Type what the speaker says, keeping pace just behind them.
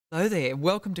Hello there,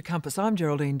 welcome to Compass. I'm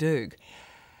Geraldine Doog.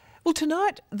 Well,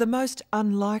 tonight, the most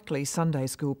unlikely Sunday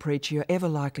school preacher you're ever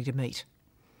likely to meet.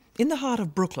 In the heart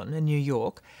of Brooklyn in New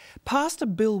York, Pastor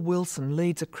Bill Wilson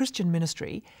leads a Christian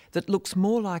ministry that looks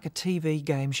more like a TV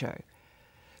game show.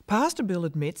 Pastor Bill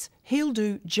admits he'll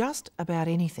do just about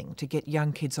anything to get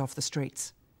young kids off the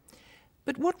streets.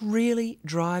 But what really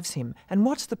drives him, and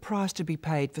what's the price to be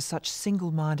paid for such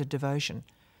single-minded devotion?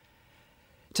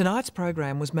 Tonight's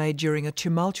program was made during a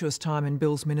tumultuous time in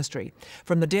Bill's ministry,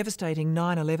 from the devastating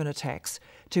 9/11 attacks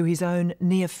to his own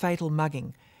near-fatal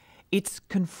mugging. It's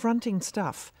confronting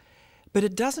stuff, but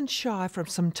it doesn't shy from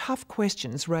some tough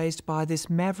questions raised by this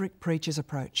maverick preacher's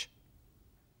approach.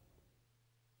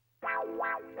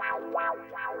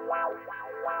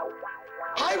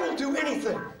 I will do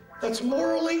anything that's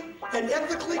morally and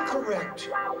ethically correct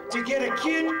to get a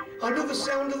kid under the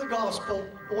sound of the gospel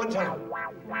one time.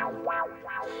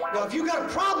 Now, if you got a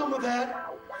problem with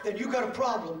that, then you got a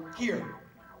problem here.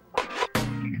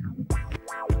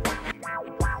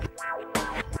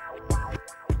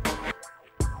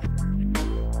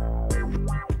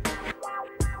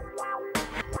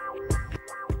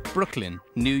 Brooklyn,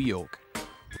 New York.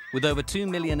 With over 2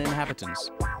 million inhabitants,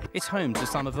 it's home to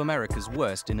some of America's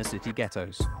worst inner-city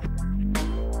ghettos.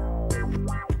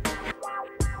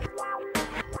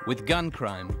 With gun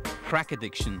crime, crack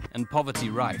addiction, and poverty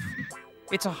rife,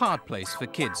 it's a hard place for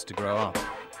kids to grow up. Hey,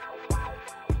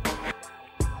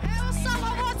 what's up?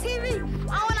 I'm on TV.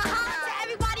 I want to holler to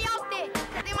everybody out there.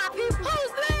 They're my people.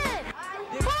 Who's the man?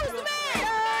 Who's the man?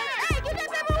 Hey, get that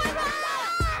paper away from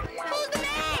me. Who's the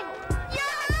man?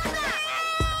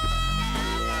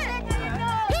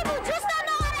 People just don't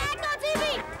know how to act on TV.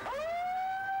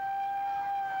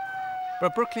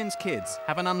 But Brooklyn's kids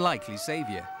have an unlikely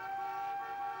savior.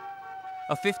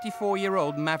 A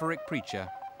 54-year-old maverick preacher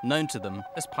known to them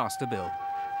as Pastor Bill.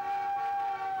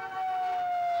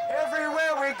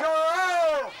 Everywhere we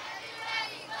go,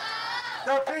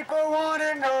 the people want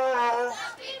to know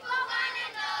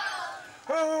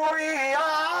who we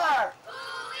are.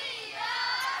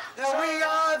 We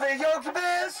are the Yogi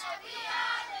Bears.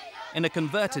 In a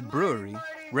converted brewery,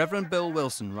 Reverend Bill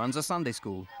Wilson runs a Sunday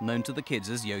school known to the kids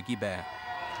as Yogi Bear.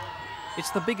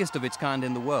 It's the biggest of its kind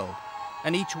in the world,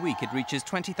 and each week it reaches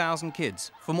 20,000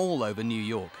 kids from all over New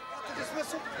York.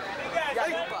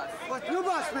 New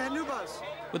bus, man, new bus.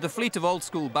 With a fleet of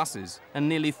old-school buses and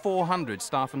nearly 400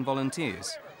 staff and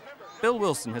volunteers, Bill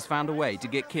Wilson has found a way to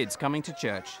get kids coming to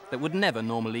church that would never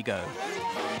normally go.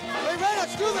 Hey, man,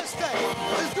 let's do this thing.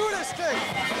 Let's do this thing.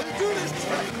 Let's do this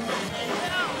thing.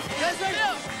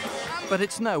 But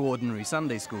it's no ordinary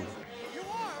Sunday school.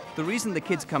 The reason the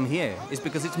kids come here is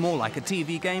because it's more like a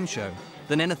TV game show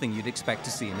than anything you'd expect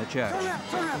to see in a church.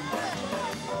 Turn around.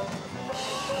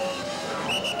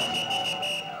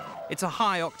 It's a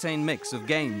high-octane mix of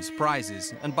games,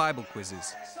 prizes, and Bible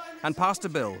quizzes. And Pastor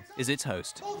Bill is its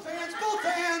host. Both hands, both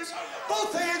hands,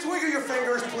 both hands. Wiggle your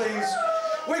fingers, please.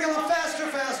 Wiggle them faster,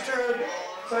 faster.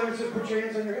 Simon says, put your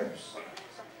hands on your hips.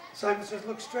 Simon says,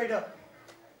 look straight up.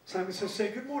 Simon says,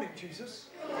 say, good morning, Jesus.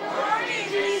 Good morning,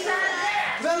 Jesus.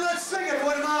 Then let's sing it.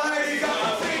 What am I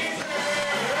gonna please?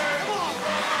 Come on.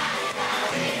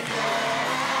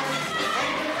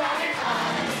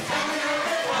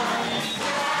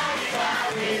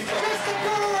 Just the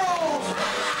girls.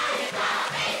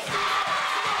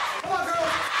 Come on,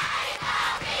 girls.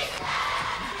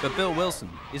 But Bill Wilson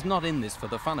is not in this for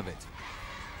the fun of it.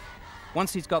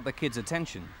 Once he's got the kids'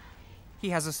 attention, he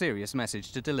has a serious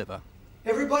message to deliver.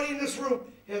 Everybody in this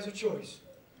room has a choice.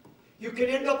 You can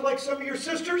end up like some of your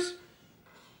sisters,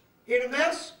 in a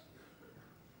mess,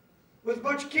 with a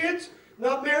bunch of kids,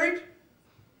 not married.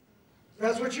 If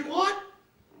that's what you want,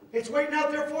 it's waiting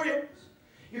out there for you.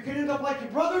 You can end up like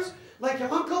your brothers, like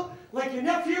your uncle, like your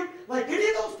nephew, like any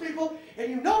of those people,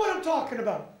 and you know what I'm talking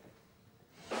about.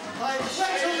 I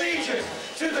pledge allegiance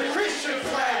to the Christian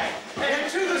flag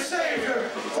and to the Savior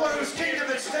for whose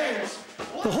kingdom it stands.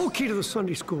 The whole key to the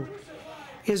Sunday school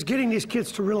is getting these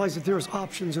kids to realize that there's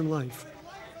options in life.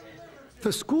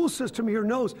 The school system here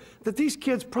knows that these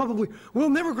kids probably will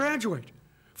never graduate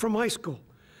from high school.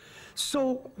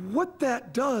 So what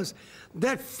that does,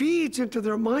 that feeds into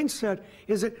their mindset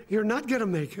is that you're not gonna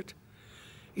make it.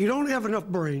 You don't have enough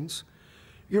brains.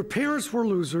 Your parents were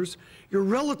losers. Your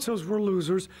relatives were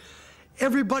losers.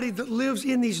 Everybody that lives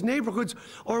in these neighborhoods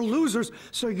are losers,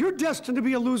 so you're destined to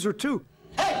be a loser too.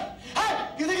 Hey,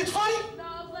 you think it's funny?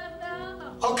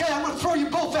 Okay, I'm gonna throw you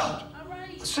both out. All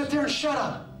right. Sit there and shut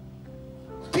up.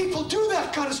 People do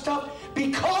that kind of stuff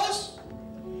because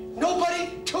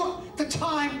nobody took the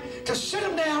time to sit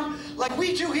them down like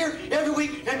we do here every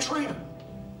week and train them.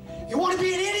 You want to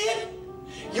be an idiot?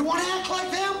 You want to act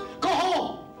like them? Go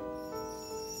home.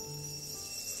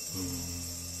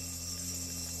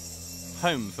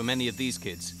 Home for many of these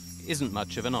kids isn't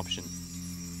much of an option.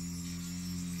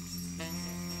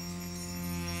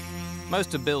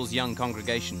 Most of Bill's young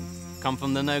congregation come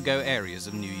from the no-go areas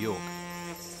of New York.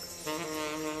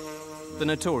 The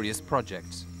notorious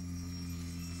projects.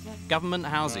 Government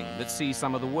housing that sees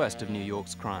some of the worst of New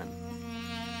York's crime.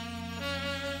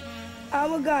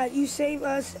 Our God, you save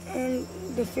us and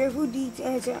the fearful deeds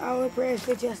answer our prayers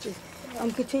for justice.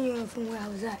 I'm continuing from where I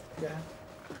was at.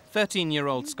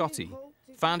 13-year-old Scotty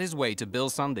found his way to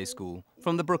Bill's Sunday school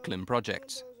from the Brooklyn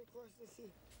projects.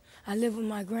 I lived with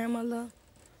my grandmother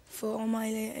for all my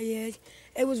years.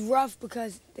 It was rough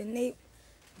because the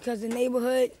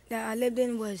neighborhood that I lived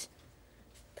in was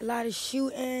a lot of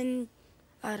shooting,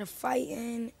 a lot of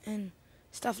fighting and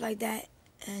stuff like that.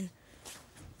 And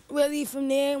really from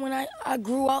there, when I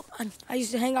grew up, I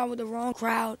used to hang out with the wrong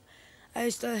crowd. I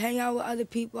used to hang out with other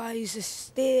people. I used to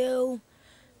steal,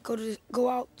 go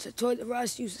out to Toys R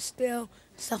Us, used to steal,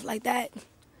 stuff like that.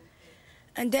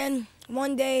 And then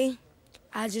one day,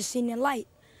 I just seen the light.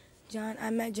 I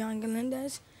met John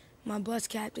Galindez, my bus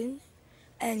captain,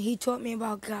 and he taught me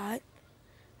about God.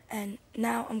 And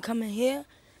now I'm coming here,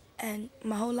 and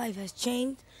my whole life has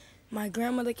changed. My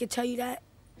grandmother could tell you that,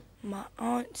 my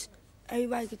aunts,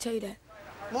 everybody could tell you that.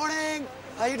 Morning.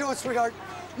 How you doing, sweetheart?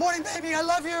 Morning, baby. I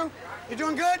love you. You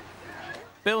doing good?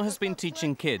 Bill has been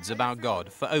teaching kids about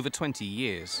God for over 20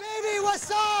 years. Baby, what's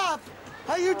up?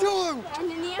 How you doing?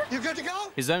 You good to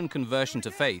go? His own conversion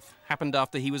to faith happened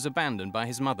after he was abandoned by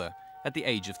his mother at the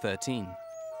age of 13.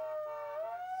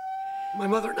 My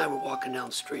mother and I were walking down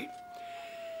the street,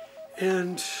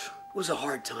 and it was a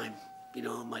hard time. You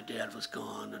know, my dad was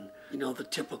gone, and, you know, the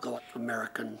typical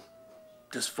American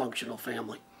dysfunctional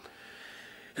family.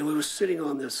 And we were sitting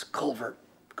on this culvert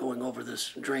going over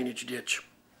this drainage ditch.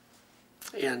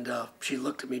 And she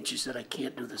looked at me and she said, I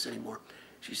can't do this anymore.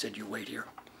 She said, you wait here.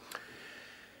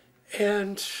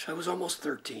 And I was almost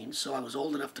 13, so I was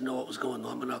old enough to know what was going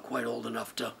on, but not quite old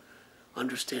enough to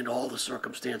understand all the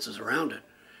circumstances around it.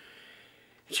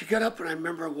 And she got up, and I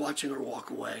remember watching her walk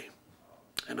away.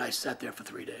 And I sat there for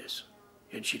 3 days,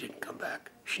 and she didn't come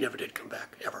back. She never did come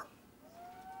back, ever.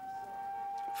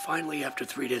 Finally, after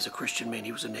 3 days, a Christian man,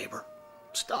 he was a neighbor,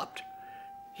 stopped.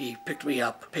 He picked me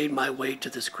up, paid my way to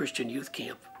this Christian youth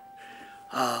camp.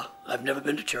 I've never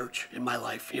been to church in my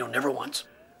life, you know, never once.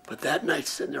 But that night,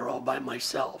 sitting there all by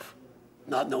myself,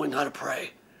 not knowing how to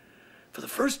pray, for the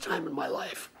first time in my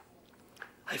life,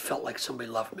 I felt like somebody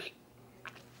loved me.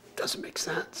 Doesn't make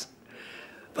sense.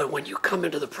 But when you come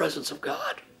into the presence of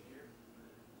God,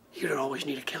 you don't always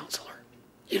need a counselor.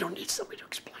 You don't need somebody to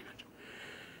explain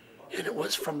it. And it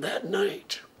was from that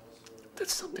night that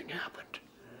something happened.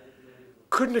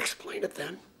 Couldn't explain it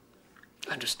then.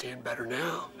 Understand better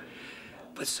now.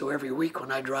 But so every week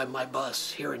when I drive my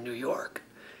bus here in New York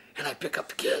and I pick up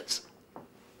the kids,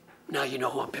 now you know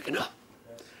who I'm picking up.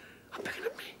 I'm picking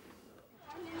up me.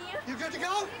 You good to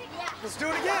go? Yeah. Let's do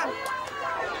it again.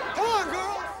 Come on,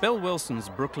 girl. Bill Wilson's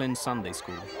Brooklyn Sunday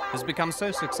School has become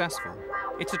so successful,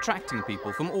 it's attracting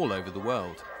people from all over the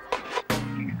world.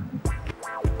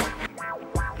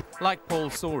 Like Paul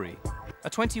Sorey, a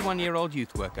 21-year-old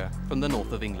youth worker from the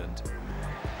north of England.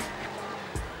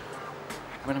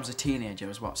 When I was a teenager, I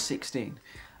was about 16,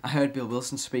 I heard Bill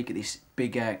Wilson speak at this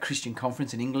big Christian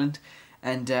conference in England,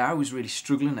 and I was really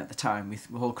struggling at the time with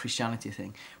the whole Christianity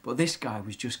thing. But this guy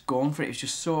was just going for it. He was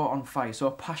just so on fire, so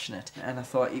passionate. And I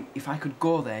thought, if I could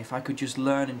go there, if I could just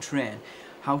learn and train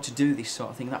how to do this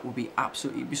sort of thing, that would be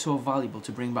absolutely, it'd be so valuable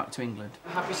to bring back to England. A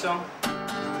happy song.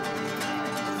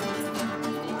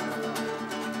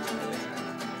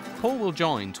 Paul will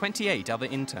join 28 other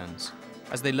interns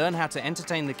as they learn how to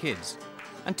entertain the kids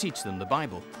and teach them the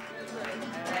Bible.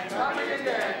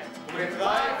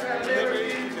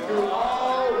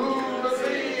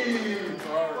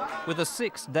 With a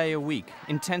 6-day-a-week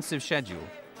intensive schedule,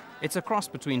 it's a cross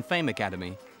between Fame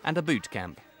Academy and a boot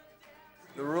camp.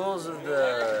 The rules of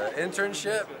the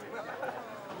internship?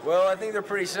 Well, I think they're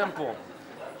pretty simple.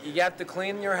 You have to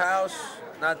clean your house,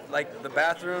 not like the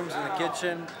bathrooms and the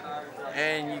kitchen,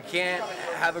 and you can't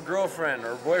have a girlfriend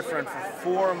or boyfriend for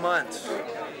 4 months.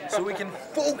 So we can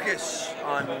focus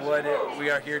on what we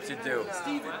are here to do.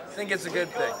 I think it's a good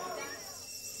thing.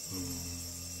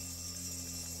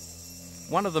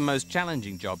 One of the most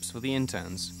challenging jobs for the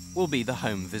interns will be the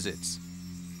home visits.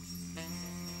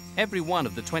 Every one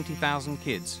of the 20,000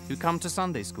 kids who come to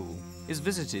Sunday school is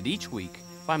visited each week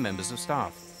by members of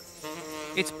staff.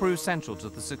 It's proved central to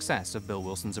the success of Bill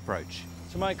Wilson's approach.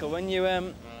 So Michael, when you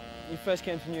first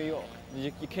came to New York,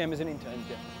 you came as an intern,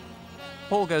 did you?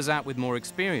 Paul goes out with more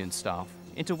experienced staff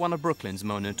into one of Brooklyn's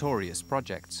more notorious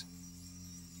projects.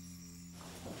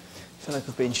 I feel like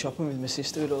I've been shopping with my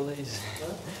sister with all these. I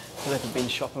feel like I've been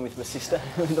shopping with my sister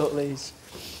with all these.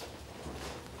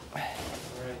 Right.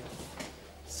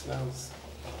 Smells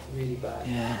really bad.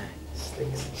 Yeah.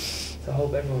 Stinks. So I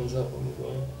hope everyone's up when we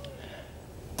go.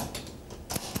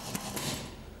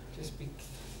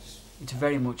 It's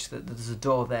very much that there's a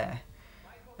door there,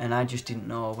 and I just didn't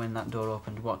know when that door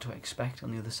opened what to expect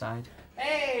on the other side.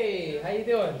 Hey, how you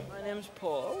doing? My name's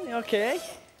Paul. You okay?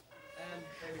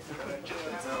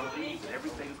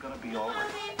 Everything's gonna be all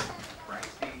right.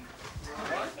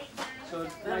 So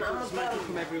Michael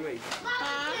come every week?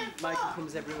 Michael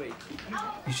comes every week?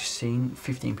 You've just seen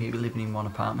 15 people living in one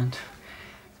apartment,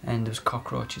 and there was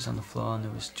cockroaches on the floor, and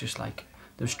there was just like,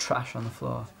 there was trash on the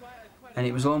floor, and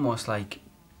it was almost like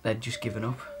they'd just given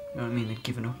up. You know what I mean? They'd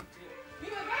given up.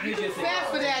 You too fat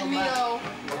for that, Neo.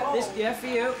 This, yeah, for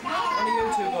you. One of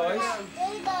you two boys.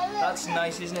 That's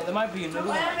nice, isn't it? There might be another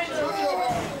one.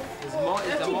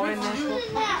 Is there more in there?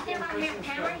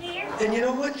 And you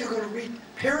know what? You're going to meet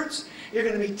parents, you're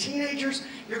going to meet teenagers,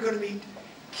 you're going to meet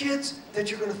kids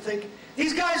that you're going to think,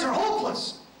 these guys are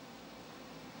hopeless.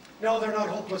 No, they're not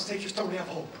hopeless. They just don't have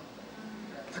hope.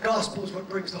 The gospel is what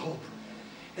brings the hope.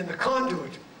 And the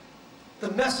conduit,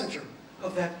 the messenger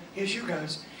of that is you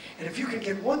guys. And if you can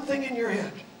get one thing in your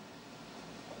head,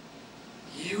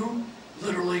 you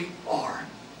literally are,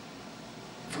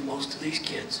 for most of these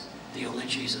kids, the only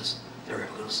Jesus they're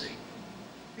ever going to see.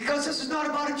 Because this is not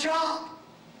about a job.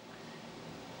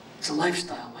 It's a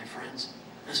lifestyle, my friends.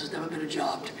 This has never been a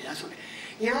job to me. That's what.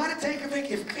 You ought to take a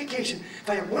vacation. If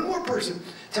I have one more person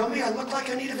tell me I look like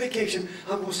I need a vacation,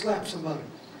 I'm going to slap somebody.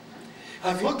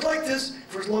 I've looked like this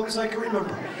for as long as I can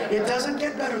remember. It doesn't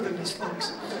get better than this,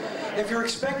 folks. If you're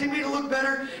expecting me to look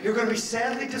better, you're going to be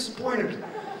sadly disappointed.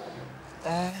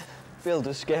 Bill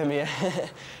does scare me.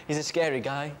 He's a scary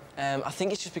guy. I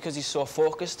think it's just because he's so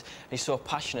focused, he's so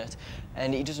passionate,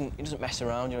 and he doesn't mess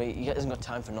around. You know, he hasn't got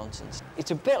time for nonsense.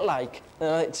 It's a bit like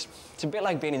it's a bit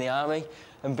like being in the army,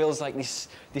 and Bill's like this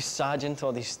sergeant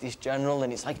or this general,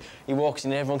 and it's like he walks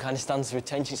in and everyone kind of stands to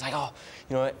attention. It's like, oh,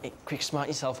 you know, quick, smart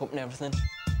yourself up and everything.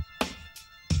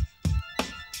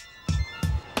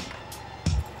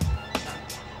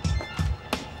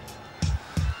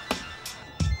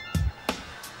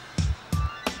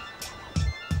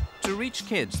 To reach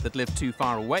kids that live too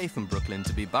far away from Brooklyn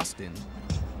to be bussed in,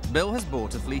 Bill has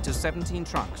bought a fleet of 17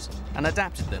 trucks and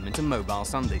adapted them into mobile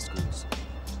Sunday schools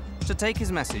to take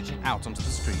his message out onto the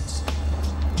streets.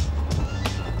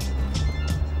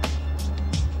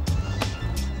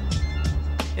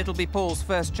 It'll be Paul's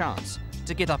first chance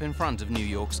to get up in front of New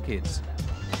York's kids.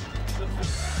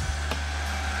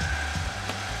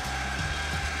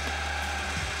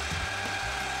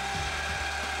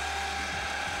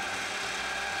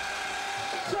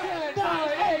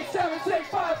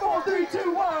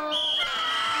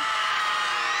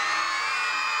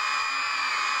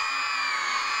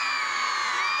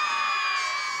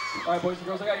 All right, boys and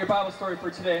girls, I got your Bible story for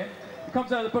today. It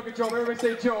comes out of the book of Job. Everybody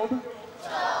say Job.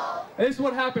 Job. And this is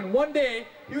what happened. One day,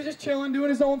 he was just chilling, doing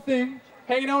his own thing,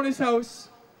 hanging out in his house,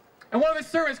 and one of his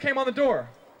servants came on the door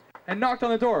and knocked on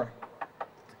the door.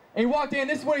 And he walked in,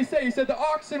 this is what he said. He said, the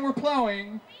oxen were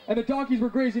plowing and the donkeys were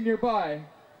grazing nearby.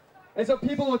 And so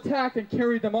people attacked and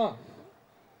carried them off.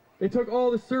 They took all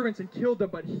the servants and killed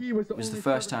them, but he was the only. It was the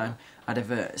first time I'd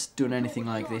ever done anything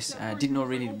like this. Didn't know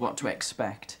really what to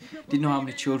expect. Didn't know how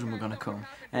many children were going to come,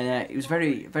 and it was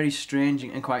very, very strange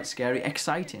and quite scary,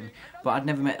 exciting. But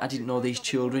I didn't know these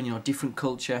children. You know, different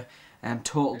culture,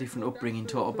 total different upbringing,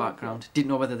 total background. Didn't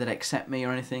know whether they'd accept me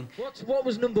or anything. What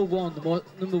was number one? The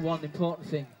number one important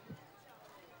thing.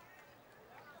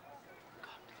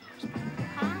 God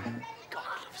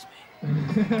loves me.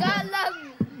 God loves me.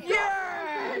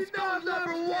 Yeah! He's not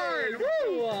number one!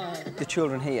 Woo! The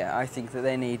children here, I think that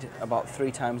they need about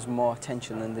 3 times more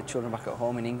attention than the children back at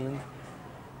home in England.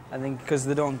 I think because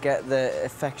they don't get the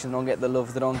affection, they don't get the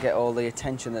love, they don't get all the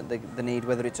attention that they need,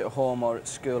 whether it's at home or at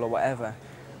school or whatever.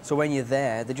 So when you're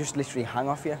there, they just literally hang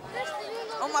off you.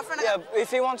 Oh, my friend, yeah,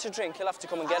 if he wants a drink, he'll have to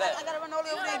come and get it. I gotta run all the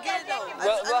way over there and get it, though.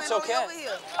 Well, that's okay.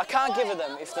 I can't give it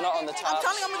them if they're not on the tap. I'm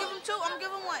telling you, I'm gonna give them 2. I'm gonna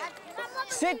give them 1.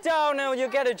 Sit down now, you'll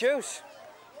get a juice.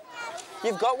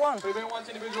 You've got one.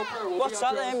 What's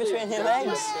that there in between your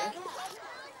legs?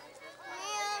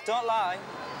 Don't lie.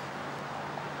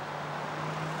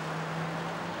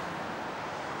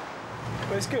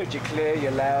 Well, it's good. You're clear,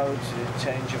 you're loud, you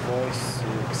change your voice,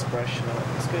 your expression.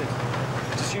 It's good.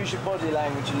 Just use your body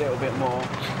language a little bit more.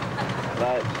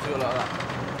 Like, do it like that.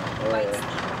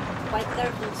 White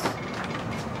nervous.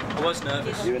 I was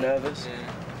nervous. You were nervous? Yeah.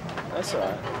 That's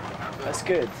alright. That's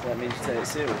good. That means you take it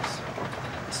serious.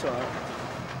 That's alright.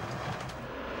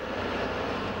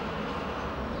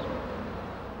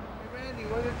 Randy,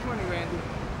 where's the 20, Randy?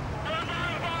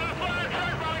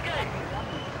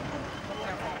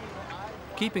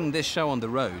 Keeping this show on the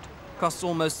road costs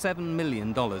almost $7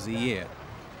 million a year,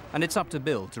 and it's up to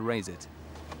Bill to raise it.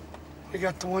 You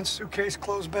got the one suitcase,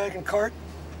 clothes bag, and cart?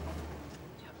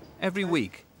 Every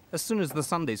week, as soon as the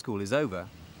Sunday school is over,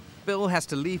 Bill has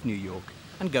to leave New York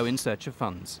and go in search of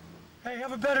funds. Hey,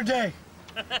 have a better day.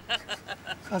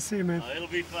 I'll see you, man. Oh, it'll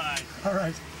be fine. All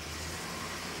right.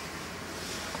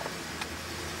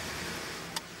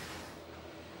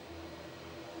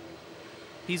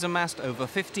 He's amassed over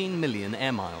 15 million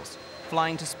air miles,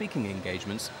 flying to speaking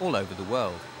engagements all over the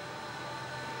world.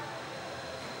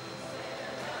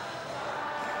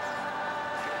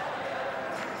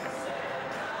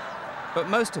 But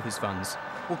most of his funds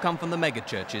will come from the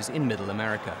megachurches in Middle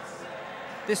America.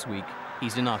 This week,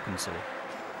 he's in Arkansas.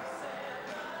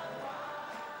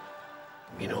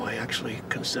 You know, I actually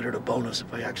consider it a bonus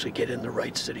if I actually get in the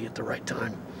right city at the right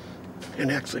time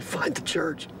and actually find the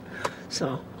church.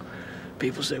 So,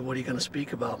 people say, what are you going to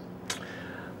speak about?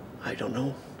 I don't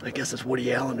know. I guess it's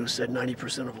Woody Allen who said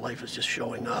 90% of life is just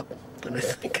showing up. And I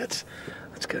think that's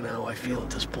kind of how I feel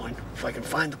at this point. If I can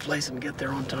find the place and get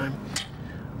there on time,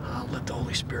 I'll let the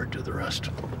Holy Spirit do the rest.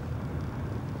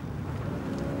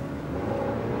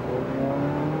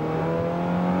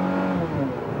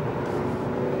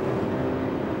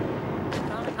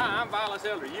 Hi, I'm Vilas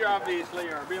Elder. You obviously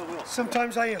are Bill Wilson.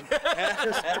 Sometimes I am.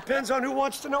 Just depends on who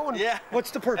wants to know and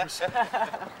what's the purpose.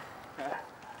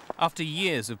 After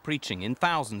years of preaching in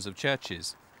thousands of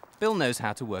churches, Bill knows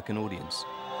how to work an audience.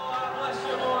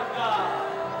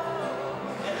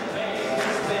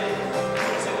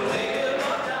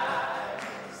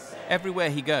 Everywhere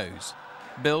he goes,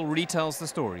 Bill retells the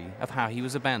story of how he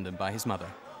was abandoned by his mother.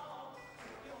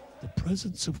 The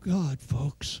presence of God,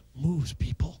 folks, moves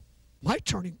people. My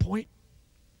turning point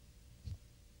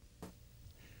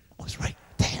was right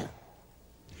there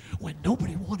when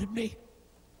nobody wanted me.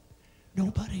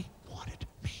 Nobody wanted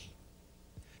me.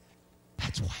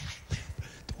 That's why I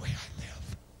live the way I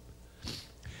live.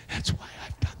 That's why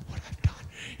I've done what I've done.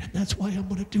 And that's why I'm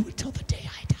going to do it till the day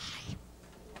I die.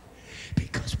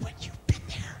 Because when you've been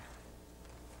there,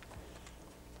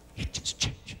 it just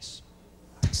changes,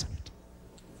 doesn't it?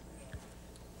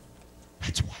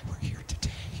 That's why we're here today.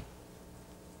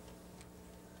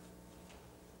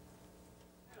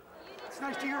 It's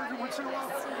nice to hear every once in a while.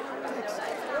 Thanks.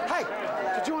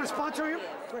 Hey, did you want to sponsor you?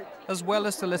 Great. As well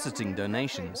as soliciting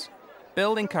donations,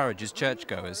 Bill encourages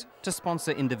churchgoers to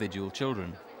sponsor individual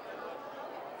children.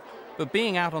 But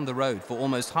being out on the road for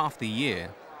almost half the year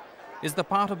is the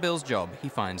part of Bill's job he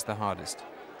finds the hardest.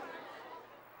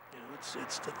 You know,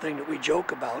 it's the thing that we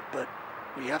joke about, but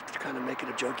we have to kind of make it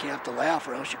a joke. You have to laugh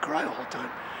or else you cry all the time.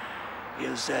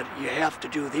 Is that you have to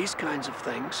do these kinds of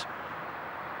things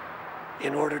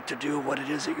in order to do what it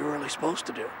is that you're really supposed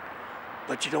to do.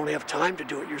 But you don't have time to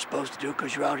do what you're supposed to do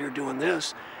because you're out here doing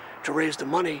this to raise the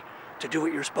money to do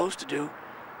what you're supposed to do,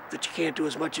 that you can't do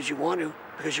as much as you want to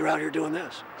because you're out here doing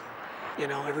this. You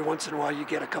know, every once in a while you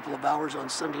get a couple of hours on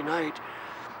Sunday night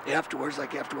afterwards,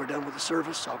 like after we're done with the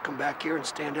service, I'll come back here and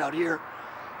stand out here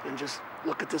and just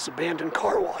look at this abandoned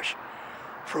car wash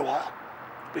for a while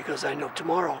because I know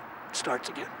tomorrow it starts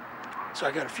again. So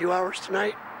I got a few hours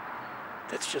tonight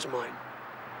that's just mine.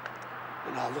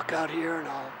 And I'll look out here and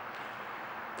I'll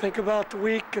think about the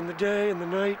week and the day and the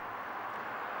night,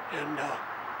 and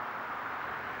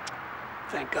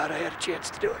thank God I had a chance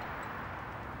to do it.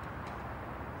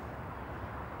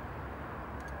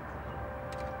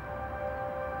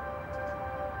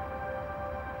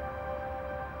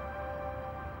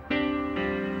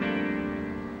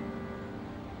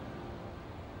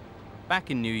 Back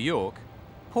in New York,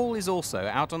 Paul is also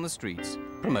out on the streets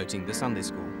promoting the Sunday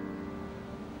school.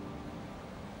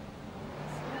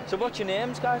 So what's your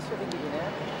names, guys? I think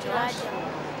your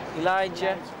name?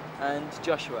 Elijah and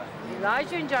Joshua.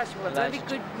 Elijah and Joshua, very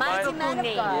good biblical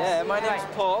names. Yeah, my name's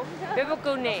Paul.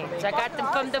 Biblical names. I got them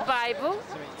from the Bible.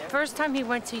 First time he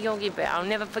went to Yogi Bear, I'll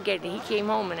never forget it. He came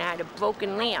home and I had a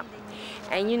broken lamp.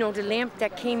 And you know, the lamp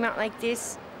that came out like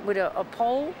this with a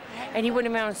pole, and he went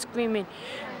around screaming,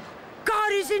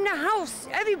 God is in the house.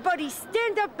 Everybody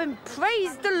stand up and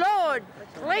praise the Lord.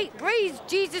 Praise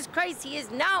Jesus Christ. He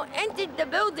has now entered the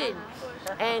building.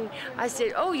 And I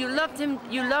said, oh, you loved him?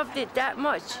 You loved it that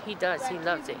much? He does. He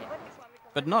loves it.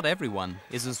 But not everyone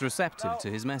is as receptive to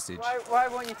his message. Why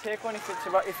won't you take one if it's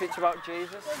about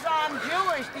Jesus? Because I'm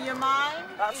Jewish, do you mind?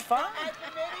 That's fine. I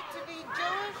committed to be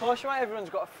Jewish. Of course, why everyone's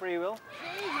got a free will.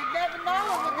 Gee, you'd never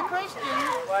know with the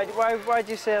Christians. Why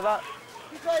do you say that?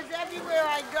 Because everywhere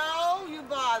I go, you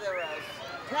bother us.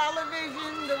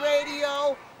 Television, the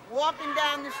radio, walking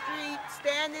down the street,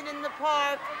 standing in the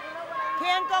park.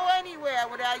 Can't go anywhere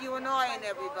without you annoying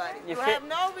everybody. You have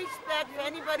no respect for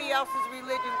anybody else's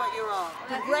religion but your own.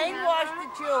 To brainwash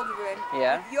the children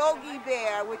with Yogi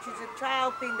Bear, which is a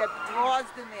child thing that draws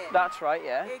them in. That's right,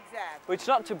 yeah. Exactly. But it's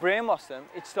not to brainwash them,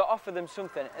 it's to offer them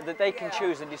something that they can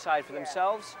choose and decide for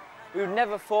themselves. We would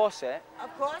never force it.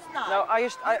 Of course not. No, you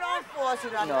don't force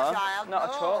it on the child. Not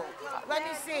at all. Let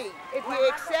me see. If you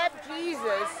accept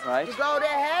Jesus, right, you go to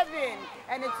heaven,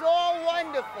 and it's all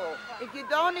wonderful. If you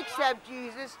don't accept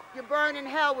Jesus, you burn in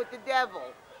hell with the devil.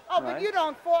 Oh, right, but you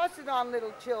don't force it on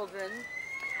little children.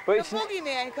 But the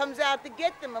boogeyman comes out to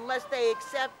get them unless they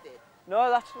accept it.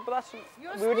 No,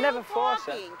 we would never force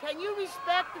it. Can you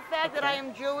respect the fact that I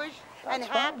am Jewish and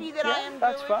happy that I am Jewish?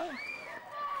 That's fine.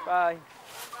 Bye.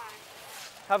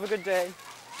 Have a good day.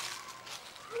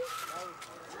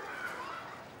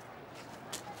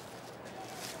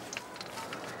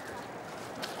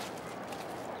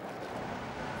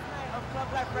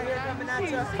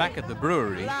 Back at the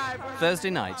brewery, Thursday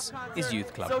nights is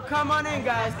youth club. So come on in,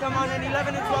 guys. Come on in.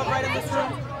 11 and 12 right in this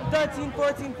room. 13,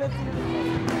 14,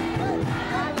 15.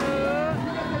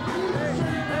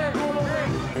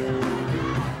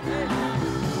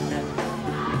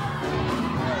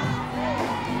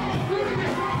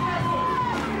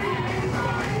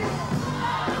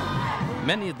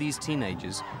 Many of these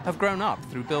teenagers have grown up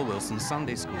through Bill Wilson's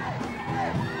Sunday school.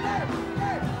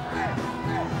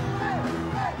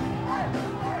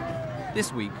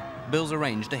 This week, Bill's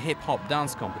arranged a hip-hop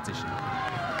dance competition.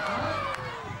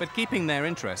 But keeping their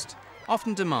interest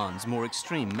often demands more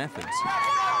extreme methods.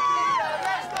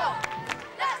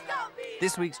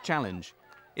 This week's challenge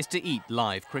is to eat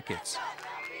live crickets.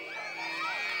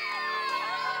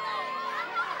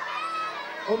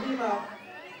 Open your mouth.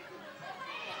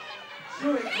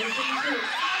 Do it. Do it.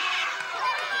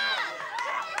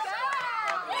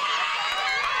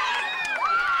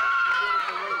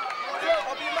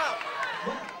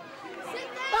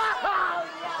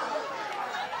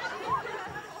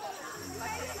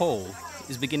 Paul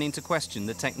is beginning to question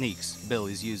the techniques Bill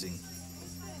is using.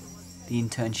 The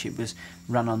internship was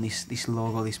run on this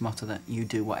logo, this motto that you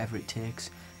do whatever it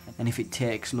takes. And if it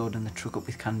takes loading the truck up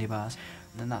with candy bars,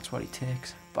 then that's what it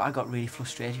takes. But I got really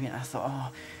frustrated with it, and I thought,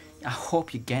 oh, I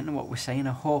hope you're getting what we're saying.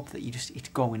 I hope that it's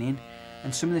going in.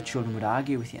 And some of the children would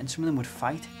argue with you, and some of them would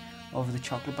fight over the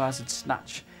chocolate bars and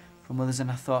snatch from others. And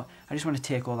I thought, I just want to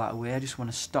take all that away. I just want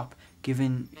to stop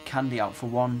giving candy out for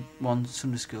one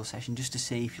Sunday school session just to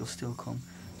see if you'll still come.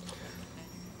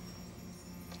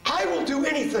 I will do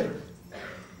anything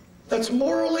that's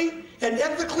morally and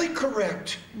ethically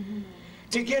correct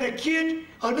to get a kid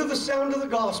under the sound of the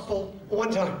gospel one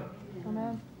time.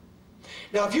 Amen.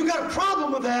 Now, if you got a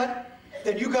problem with that,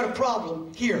 then you got a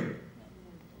problem here.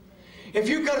 If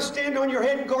you've got to stand on your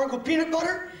head and gargle peanut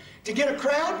butter to get a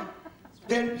crowd,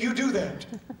 then you do that,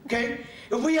 okay?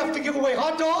 If we have to give away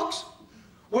hot dogs,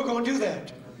 we're going to do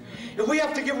that. If we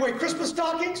have to give away Christmas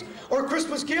stockings or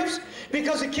Christmas gifts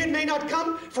because a kid may not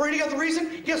come for any other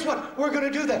reason, guess what? We're going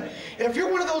to do that. And if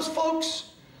you're one of those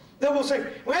folks that will say,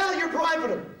 well, you're bribing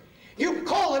them, you can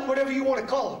call it whatever you want to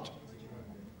call it.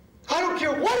 I don't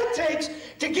care what it takes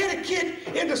to get a kid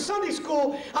into Sunday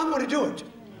school, I'm going to do it.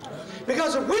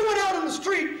 Because if we went out on the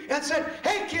street and said,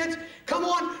 hey kids, come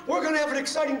on, we're going to have an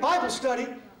exciting Bible study.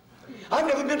 I've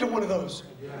never been to one of those.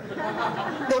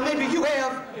 Now maybe you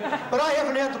have, but I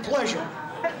haven't had the pleasure.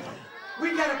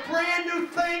 We got a brand new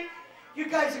thing. You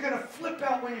guys are going to flip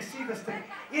out when you see this thing.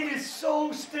 It is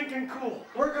so stinking cool.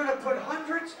 We're going to put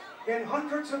hundreds and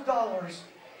hundreds of dollars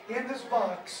in this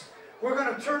box. We're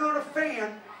going to turn on a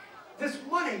fan. This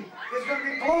money is going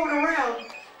to be blown around.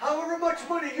 However much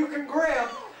money you can grab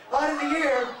out of the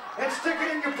air and stick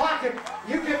it in your pocket,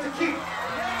 you get to keep.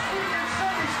 Next week in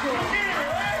Sunday school.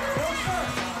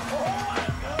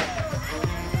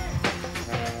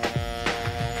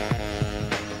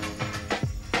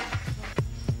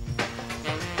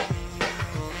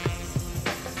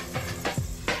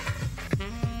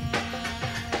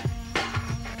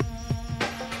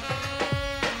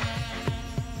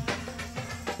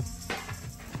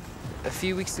 A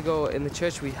few weeks ago in the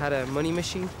church we had a money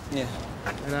machine. Yeah.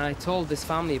 And I told this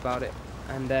family about it,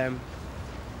 and the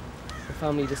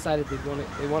family decided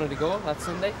they wanted to go that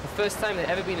Sunday. The first time they'd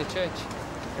ever been to church,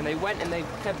 and they went and they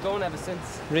kept going ever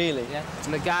since. Really? Yeah.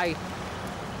 And the guy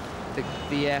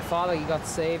The father, he got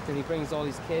saved, and he brings all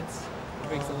his kids. He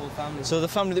brings the whole family. So the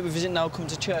family that we visit now come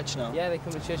to church now? Yeah, they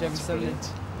come to church every Sunday.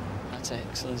 That's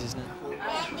excellent, isn't it?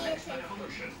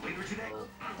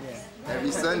 Yeah.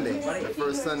 Every Sunday. The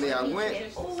first Sunday I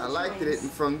went, I liked it,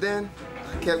 and from then,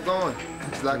 I kept going.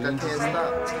 It's like I can't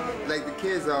stop. Like the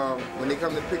kids, when they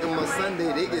come to pick them on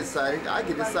Sunday, they get excited. I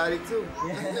get excited too.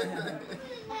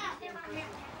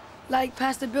 Like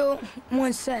Pastor Bill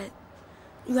once said,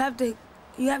 you have to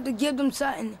give them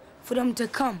something for them to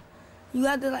come. You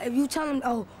have to, like, if you tell them,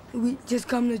 oh, we just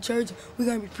come to church, we're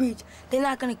gonna be preached, they're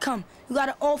not gonna come. You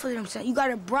gotta offer them something. You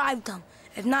gotta bribe them.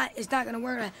 If not, it's not gonna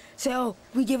work. Like, say, oh,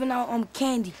 we giving out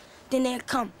candy, then they'll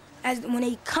come. When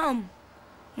they come,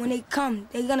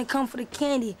 they're gonna come for the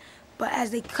candy. But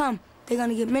as they come, they're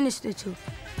gonna get ministered to.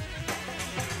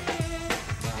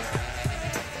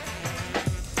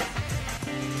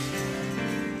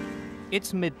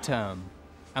 It's midterm,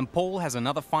 and Paul has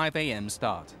another 5 a.m.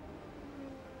 start.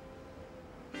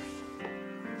 I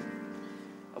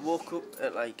woke up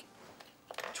at like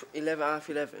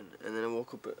 11:30, and then I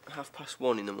woke up at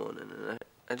 1:30 in the morning, and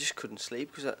I just couldn't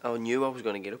sleep because I knew I was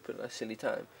going to get up at that silly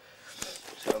time.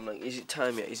 So I'm like, is it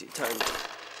time yet? Is it time yet?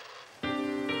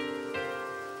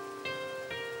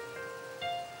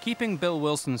 Keeping Bill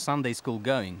Wilson's Sunday school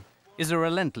going is a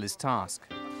relentless task,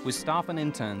 with staff and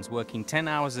interns working 10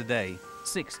 hours a day,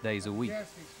 6 days a week,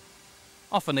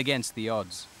 often against the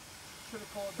odds.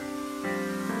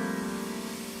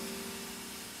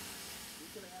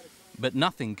 But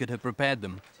nothing could have prepared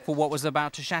them for what was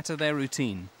about to shatter their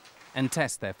routine and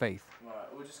test their faith.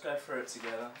 Right, we'll just go through it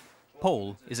together.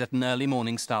 Paul is at an early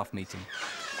morning staff meeting.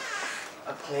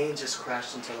 A plane just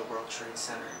crashed into the World Trade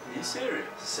Center. Are you serious?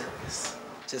 Serious.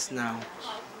 Just now.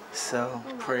 So,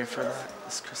 pray for that.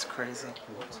 It's just crazy.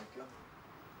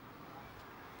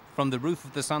 From the roof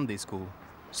of the Sunday school,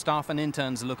 staff and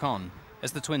interns look on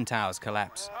as the Twin Towers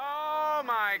collapse. Oh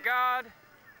my God!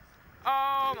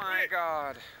 Oh my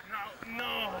God!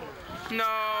 No!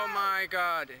 No, my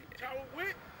God! Tower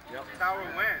went? Yep. Tower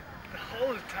went. The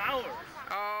whole tower.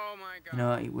 Oh my God! You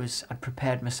know, I'd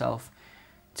prepared myself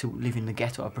to live in the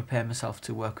ghetto. I prepared myself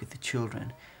to work with the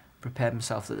children. I prepared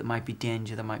myself that there might be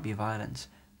danger, there might be violence.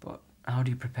 But how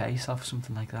do you prepare yourself for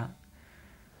something like that?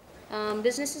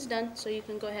 Business is done, so you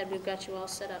can go ahead. We've got you all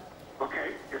set up.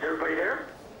 Okay, is everybody there?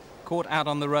 Caught out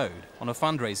on the road on a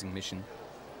fundraising mission,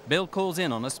 Bill calls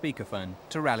in on a speakerphone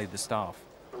to rally the staff.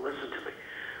 Listen to me.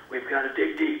 We've got to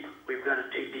dig deep. We've got to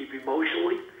dig deep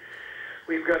emotionally.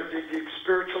 We've got to dig deep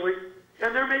spiritually.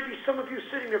 And there may be some of you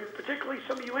sitting there, particularly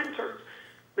some of you interns.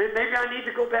 Maybe I need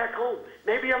to go back home.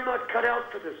 Maybe I'm not cut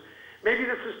out for this. Maybe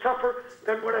this is tougher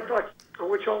than what I thought. I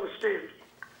want you all to stand.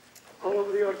 All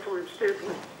over the auditorium, stand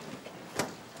please.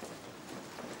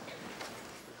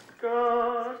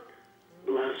 God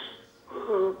bless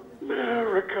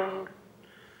America,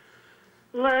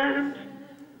 land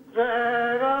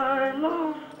that I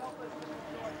love.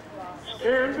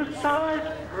 Stand beside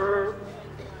her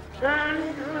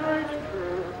and guide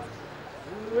her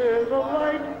with a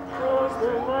light from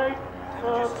the light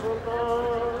up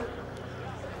above.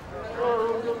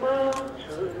 From the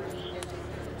mountains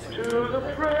to the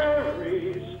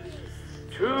prairies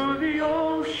to the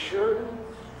ocean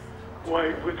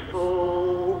white with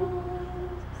foam.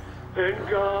 And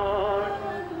God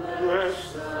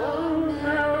bless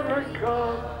America,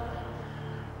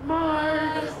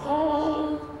 my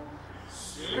home,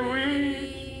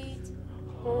 sweet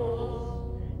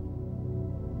home.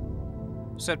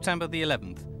 September the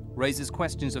 11th raises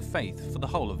questions of faith for the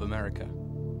whole of America.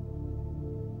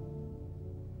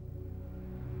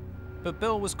 But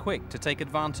Bill was quick to take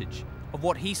advantage of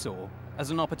what he saw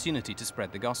as an opportunity to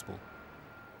spread the gospel.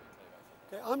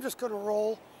 Okay, I'm just going to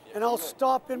roll, and I'll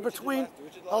stop in between.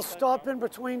 I'll stop in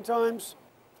between times.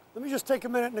 Let me just take a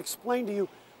minute and explain to you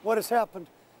what has happened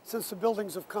since the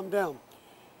buildings have come down.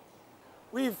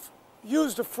 We've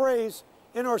used a phrase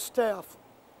in our staff.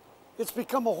 It's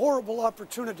become a horrible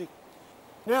opportunity.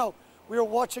 Now, we are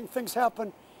watching things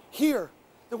happen here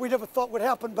that we never thought would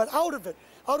happen, but out of it,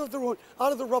 out of the ruin,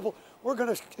 out of the rubble, we're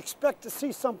going to expect to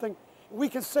see something. We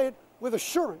can say it with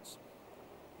assurance.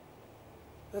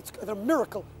 That a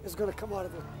miracle is going to come out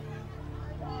of it.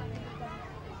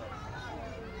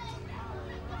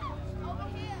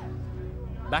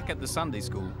 Back at the Sunday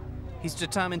school, he's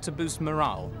determined to boost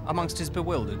morale amongst his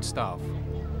bewildered staff.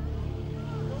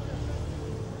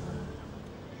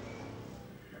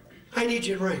 I need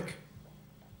you in rank.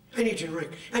 I need you in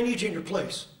rank. I need you in your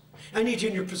place. I need you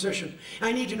in your position.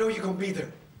 I need to know you're going to be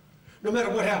there, no matter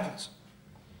what happens.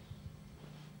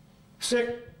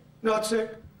 Sick, not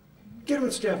sick, get them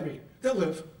in staff meeting. They'll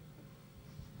live.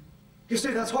 You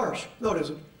say that's harsh. No, it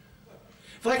isn't.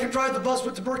 If I can drive the bus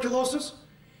with tuberculosis,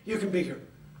 you can be here.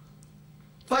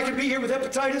 If I can be here with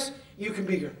hepatitis, you can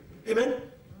be here. Amen?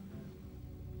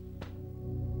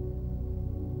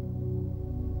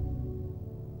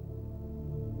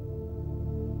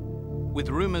 With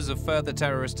rumours of further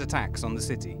terrorist attacks on the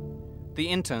city, the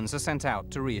interns are sent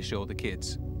out to reassure the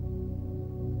kids.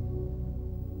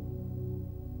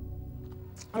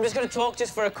 I'm just going to talk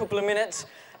just for a couple of minutes,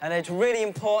 and it's really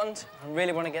important. I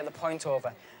really want to get the point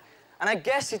over. And I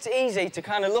guess it's easy to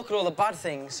kind of look at all the bad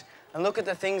things and look at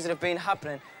the things that have been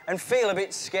happening and feel a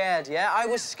bit scared, yeah? I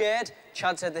was scared.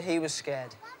 Chad said that he was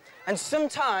scared. And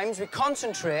sometimes we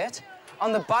concentrate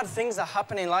on the bad things that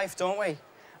happen in life, don't we?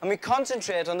 And we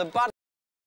concentrate on the bad